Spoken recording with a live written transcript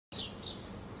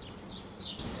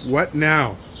What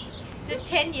now? Is it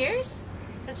 10 years?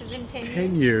 Has it been 10 years?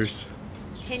 10 years.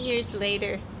 10 years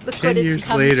later. Look 10 what it's years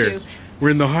come later. to. We're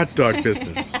in the hot dog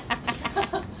business.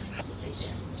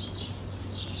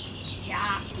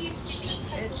 Yeah. He used to be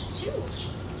hustled too.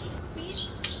 We used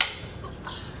to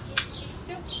be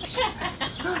so...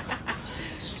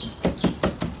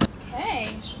 Hey.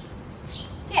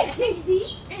 Yeah, I think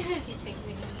Z. You think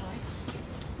we need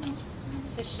more?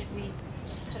 So should we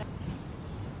just put up?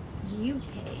 You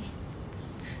pay.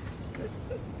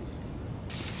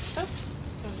 Oh,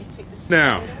 let me take this.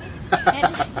 Now.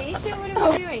 Anastasia, what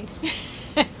are we doing?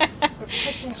 We're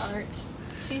pushing art.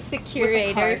 She's the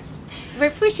curator.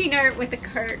 We're pushing art with a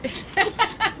cart.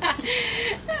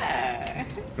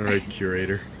 All right,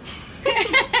 curator.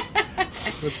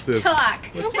 What's this? Talk.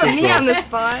 Don't put me on the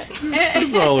spot. What's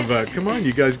this all about? Come on,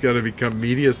 you guys got to become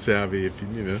media savvy if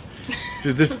you know.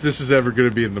 If this is ever going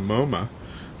to be in the MoMA.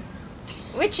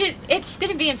 Which it's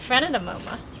going to be in front of the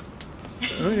MoMA.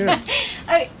 Oh yeah.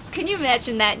 Can you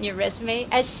imagine that in your resume?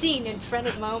 As seen in front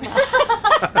of MoMA.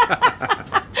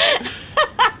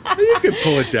 You could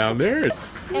pull it down there. Yeah.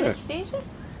 Anastasia?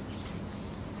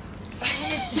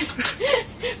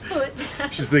 Pull it down.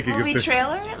 She's thinking Will of we the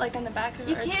trailer it like on the back of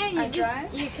You our, can. our You just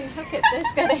drive? you can hook it.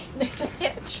 There's a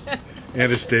hitch.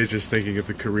 Anastasia's thinking of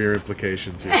the career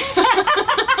implications here.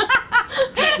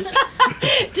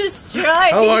 Destroy.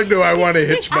 How long do I want to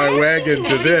hitch my wagon to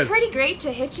It'd be this? pretty great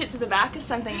to hitch it to the back of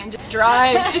something and just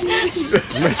drive.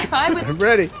 Just drive with I'm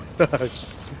ready.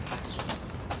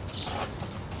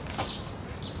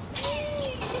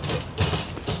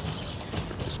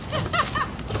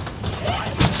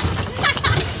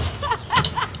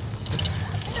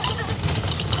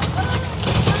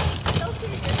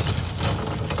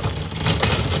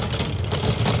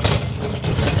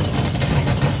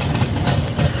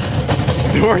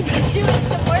 North, Doing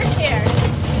some work here.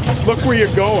 look where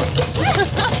you're going.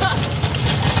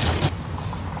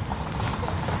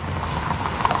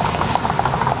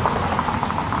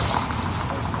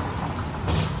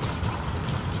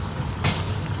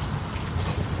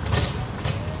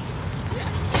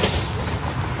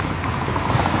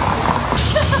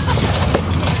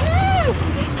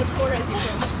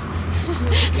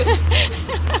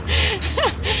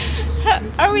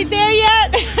 Are we there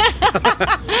yet?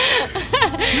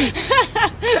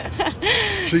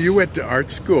 So you went to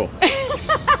art school.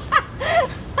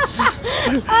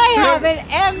 I have an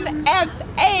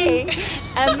MFA,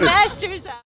 a master's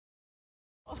of...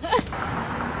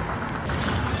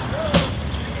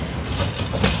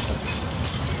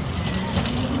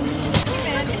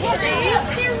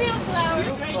 They're real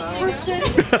flowers right here.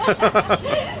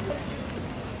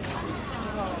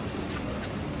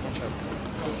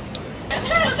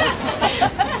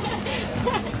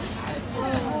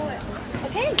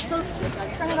 Okay, so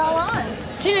let's turn it all on.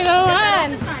 Turn it all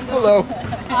on. Hello.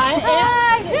 Hi.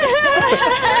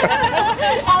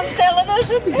 On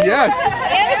television? Yes.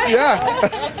 Yeah.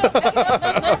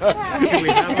 Do we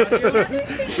have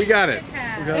audio? We got it.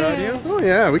 We got audio? Oh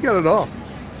yeah, we got it all.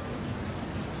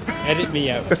 Edit me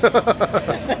out. It's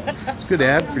a good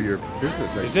ad for your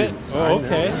business. I Is see it? the sign Oh,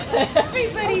 there. okay.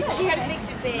 Everybody, we had a big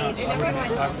debate, and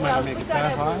everyone Might make it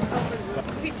that high.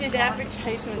 we did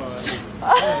advertisements.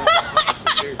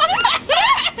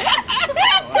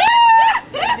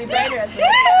 Be brighter as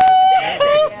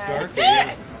It's darker,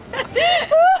 yeah.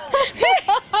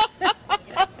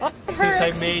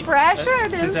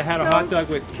 Since I had a hot dog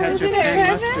with ketchup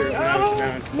and mustard when I was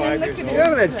around 5 years old. You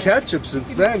haven't had ketchup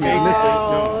since then. You missed it.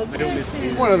 No, I don't miss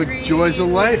it. One of the joys of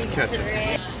life, ketchup.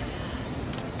 You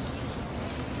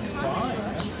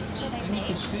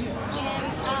can see it.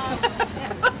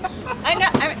 I know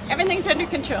everything's under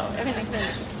control. Everything's under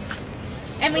control.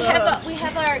 And we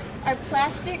have our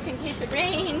plastic in case it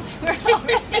rains. We're all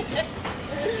ready.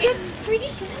 It's pretty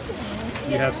good.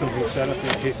 You have something set up in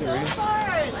case it rains?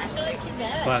 Plastic.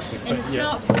 Plastic, And but it's yeah.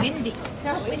 not windy. It's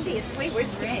not windy. It's way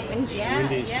worse than windy. Yeah,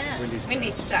 Windy's Windy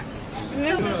sucks.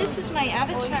 So this is my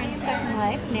avatar in Second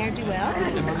Life, Nar Duell.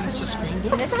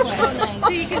 This one. So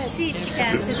you can see she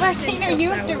dances. Martina, you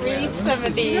have to read some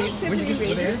of these.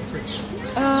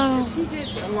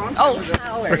 Oh,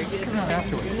 Howard.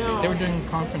 They were doing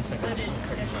conferencing.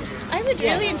 I would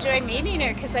really enjoy meeting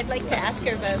her because I'd like to ask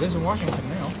her about. Lives in Washington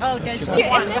now. Oh, does she?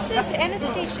 And this is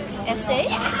Anastasia's essay.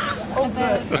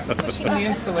 The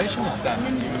installation is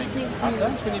done. This just needs to move.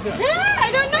 I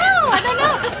don't know.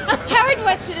 Howard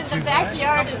wants it in the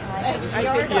backyard. Yes,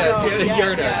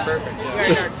 yard art, perfect. Yeah.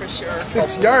 Yard art for sure.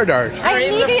 It's yard art. I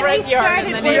immediately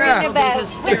started worrying Yeah. about.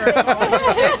 It's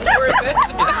worth it.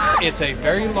 It's a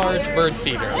very large bird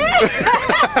feeder.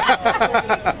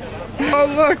 Oh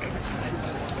look!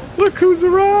 Look who's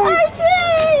around!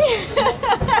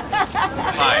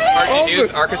 Hi, RG News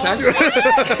Architect.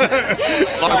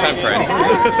 Long time friend.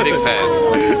 Big fan.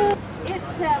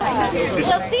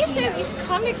 Well, these are these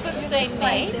comic books I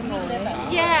made.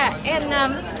 Yeah, and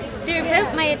they're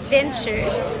about my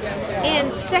adventures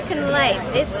in Second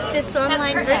Life. It's this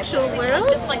online virtual world.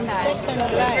 Just like that.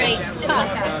 Great. Just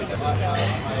like that.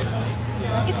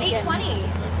 It's 8:20.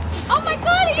 Oh my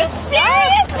God, are you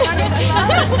serious?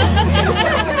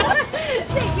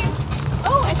 Thank you.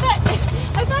 Oh, I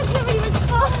thought somebody was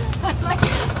falling. I'm like,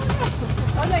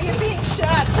 oh no, you're being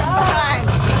shot from behind.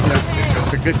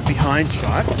 That's a good behind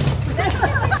shot.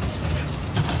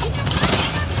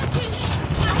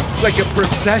 It's like a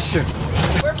procession.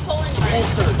 We're pulling right.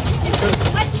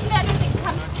 It's much better than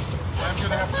coming. I'm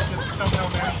gonna have to get somehow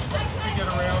manage to get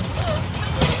around.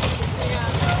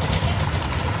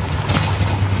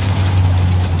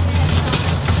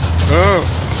 Oh. Oh,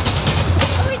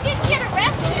 we didn't get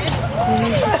arrested.